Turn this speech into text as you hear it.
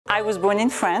I was born in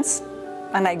France,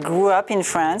 and I grew up in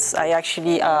France. I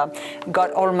actually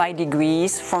got all my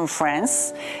degrees from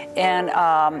France. And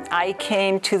I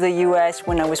came to the US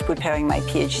when I was preparing my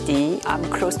PhD. I'm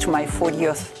close to my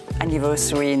 40th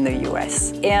anniversary in the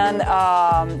US. And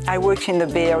I worked in the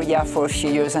Bay Area for a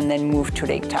few years and then moved to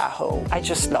Lake Tahoe. I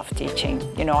just love teaching.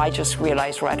 You know, I just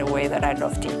realized right away that I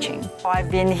love teaching.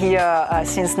 I've been here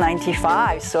since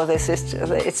 '95, so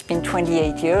it's been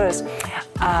 28 years.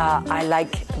 I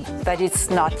like that it's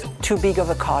not too big of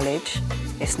a college.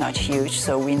 It's not huge,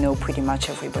 so we know pretty much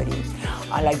everybody.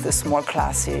 I like the small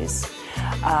classes.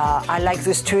 I like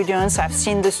the students. I've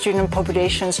seen the student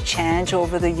populations change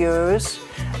over the years.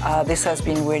 This has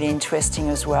been really interesting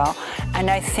as well. And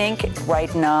I think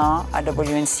right now at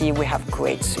WNC we have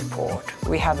great support.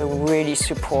 We have a really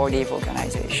supportive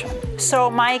organization.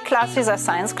 So my classes are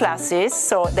science classes,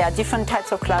 so there are different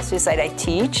types of classes that I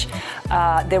teach.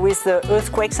 There is the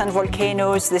earthquakes and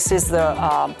volcanoes. This is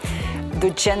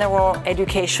the general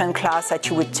education class that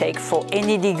you would take for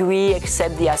any degree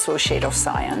except the Associate of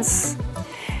Science.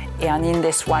 And in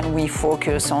this one, we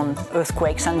focus on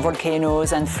earthquakes and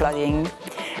volcanoes and flooding.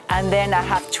 And then I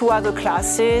have two other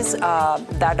classes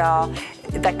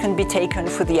that can be taken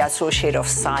for the Associate of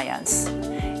Science.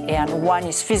 And one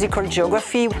is physical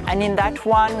geography. And in that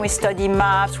one, we study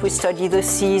maps, we study the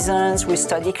seasons, we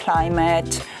study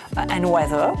climate and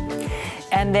weather.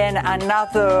 And then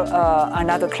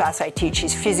another class I teach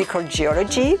is physical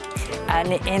geology.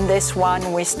 And in this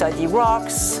one, we study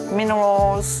rocks,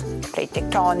 minerals, plate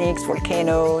tectonics,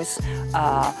 volcanoes,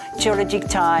 geologic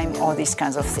time, all these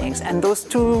kinds of things. And those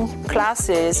two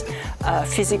classes,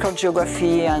 physical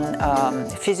geography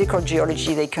and physical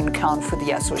geology, they can count for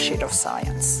the Associate of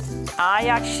Science. I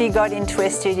actually got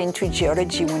interested into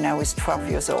geology when I was 12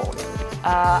 years old.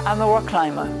 I'm a rock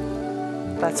climber.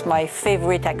 That's my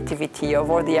favorite activity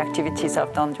of all the activities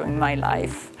I've done during my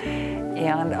life.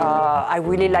 And I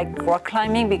really like rock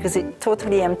climbing because it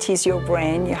totally empties your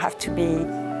brain. You have to be,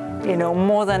 you know,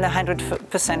 more than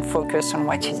 100% focused on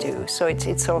what you do. So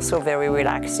it's also very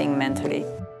relaxing mentally.